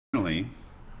Finally,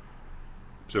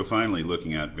 finally,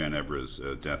 looking at Van Evera's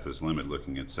Death as Limit,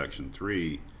 looking at section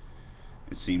 3,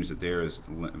 it seems that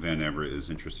Van Evera is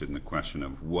interested in the question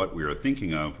of what we are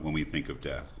thinking of when we think of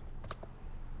death.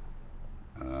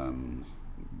 And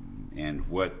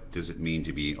what does it mean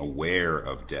to be aware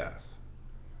of death?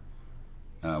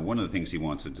 One of the things he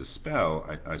wants to dispel,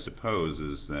 I suppose,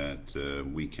 is that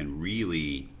we can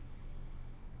really,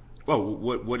 well,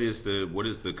 what is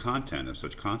the content of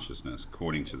such consciousness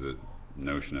according to the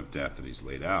notion of death that he's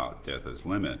laid out, death as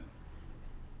limit?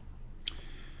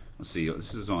 Let's see,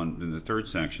 this is in the third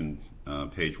section,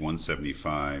 page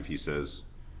 175. He says,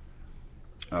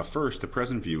 first, the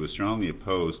present view is strongly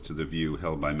opposed to the view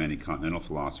held by many continental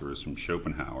philosophers, from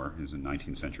Schopenhauer, who's a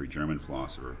 19th century German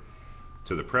philosopher,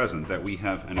 to the present, that we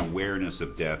have an awareness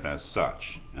of death as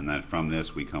such, and that from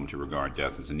this we come to regard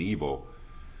death as an evil,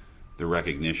 the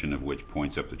recognition of which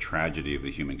points up the tragedy of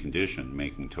the human condition,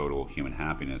 making total human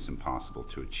happiness impossible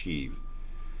to achieve.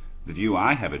 The view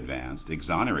I have advanced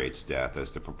exonerates death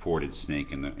as the purported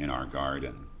snake in our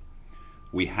garden.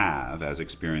 We have, as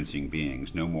experiencing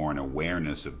beings, no more an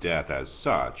awareness of death as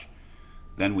such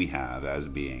than we have, as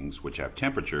beings which have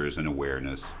temperatures, an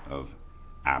awareness of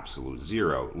absolute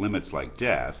zero. Limits like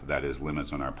death, that is,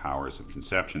 limits on our powers of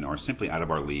conception, are simply out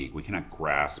of our league. We cannot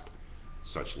grasp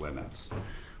such limits,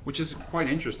 which is quite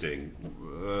interesting.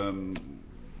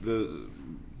 The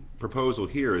proposal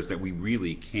here is that we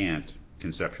really can't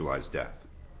conceptualize death.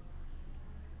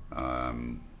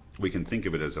 We can think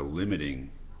of it as a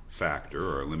limiting factor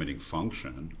or a limiting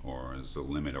function, or as a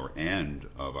limit or end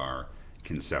of our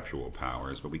conceptual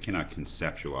powers, but we cannot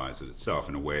conceptualize it itself.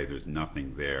 In a way, there's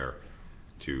nothing there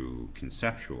to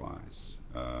conceptualize.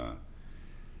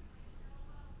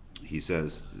 He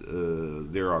says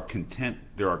there are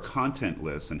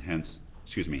contentless, and hence,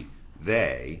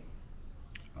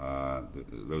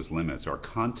 those limits are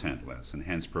contentless, and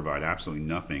hence provide absolutely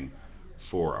nothing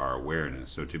for our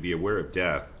awareness. So to be aware of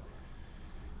death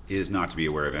is not to be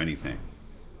aware of anything.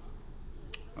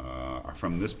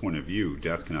 From this point of view,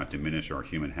 death cannot diminish our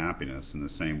human happiness in the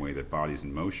same way that bodies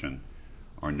in motion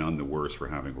are none the worse for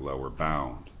having a lower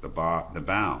bound. The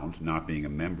bound, not being a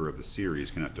member of the series,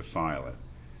 cannot defile it.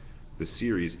 The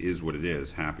series is what it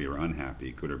is, happy or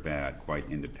unhappy, good or bad, quite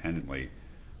independently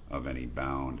of any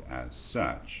bound as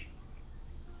such.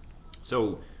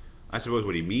 So I suppose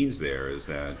what he means there is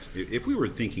that if we were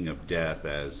thinking of death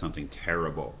as something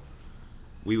terrible,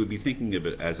 we would be thinking of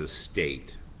it as a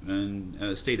state, and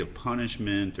a state of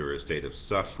punishment or a state of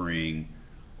suffering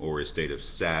or a state of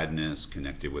sadness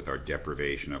connected with our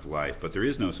deprivation of life. But there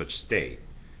is no such state.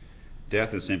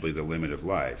 Death is simply the limit of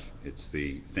life. It's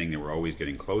the thing that we're always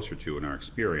getting closer to in our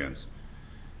experience.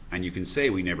 And you can say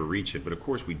we never reach it, but of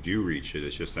course we do reach it.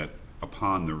 It's just that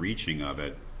upon the reaching of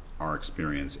it, our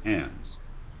experience ends,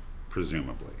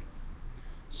 presumably.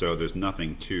 So there's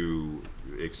nothing to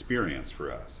experience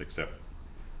for us except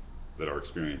that our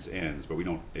experience ends, but we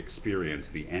don't experience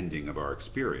the ending of our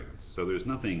experience. So there's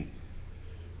nothing.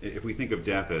 If we think of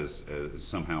death as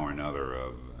somehow or another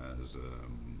as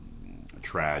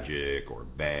tragic or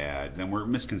bad, then we're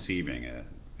misconceiving it.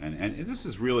 And this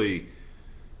is really,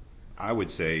 I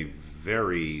would say,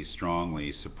 very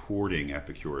strongly supporting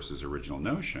Epicurus' original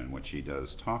notion, which he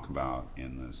does talk about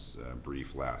in this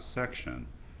brief last section.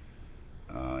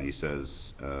 He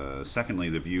says, secondly,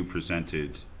 the view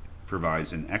presented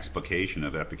provides an explication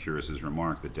of Epicurus'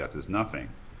 remark that death is nothing.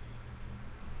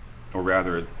 Or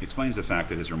rather, it explains the fact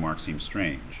that his remark seems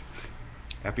strange.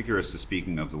 Epicurus is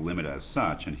speaking of the limit as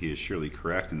such, and he is surely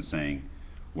correct in saying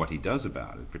what he does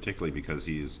about it, particularly because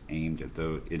it is aimed at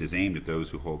those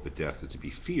who hold that death is to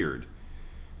be feared,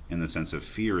 in the sense of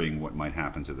fearing what might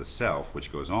happen to the self,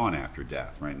 which goes on after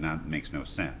death, right? And that makes no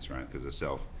sense, right? Because the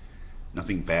self,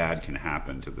 nothing bad can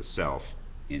happen to the self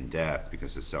in death,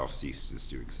 because the self ceases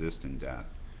to exist in death.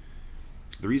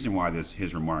 The reason why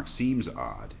his remark seems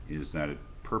odd is that it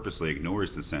purposely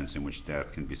ignores the sense in which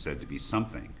death can be said to be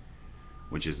something,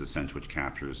 which is the sense which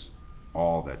captures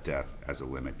all that death as a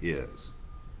limit is.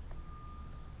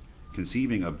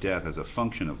 Conceiving of death as a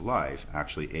function of life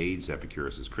actually aids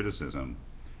Epicurus' criticism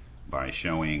by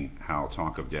showing how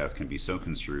talk of death can be so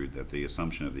construed that the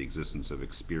assumption of the existence of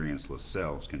experienceless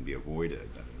selves can be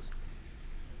avoided. That is,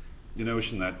 the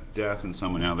notion that death in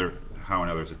some how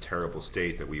another is a terrible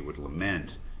state that we would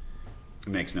lament. It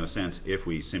makes no sense if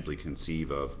we simply conceive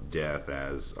of death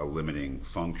as a limiting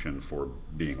function for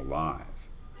being alive.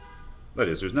 That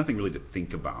is, there's nothing really to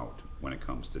think about when it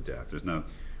comes to death.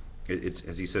 It's,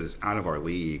 as he says, it's out of our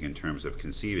league in terms of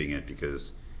conceiving it,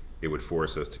 because it would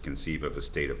force us to conceive of a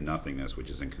state of nothingness which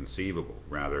is inconceivable.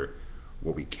 Rather,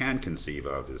 what we can conceive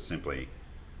of is simply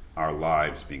our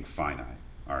lives being finite,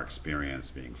 our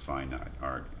experience being finite,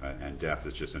 and death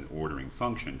is just an ordering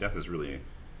function. Death is really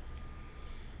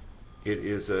it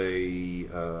is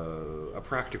a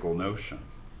practical notion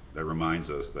that reminds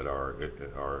us that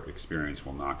our experience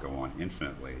will not go on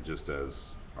infinitely, just as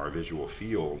our visual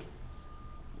field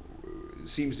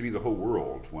seems to be the whole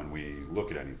world when we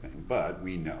look at anything, but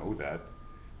we know that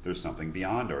there's something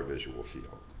beyond our visual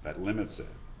field that limits it.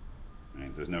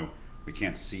 Right? We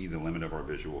can't see the limit of our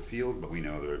visual field, but we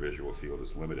know that our visual field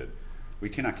is limited. We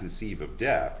cannot conceive of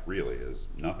death really as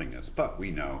nothingness, but we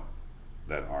know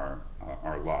that our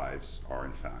lives are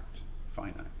in fact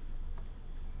finite.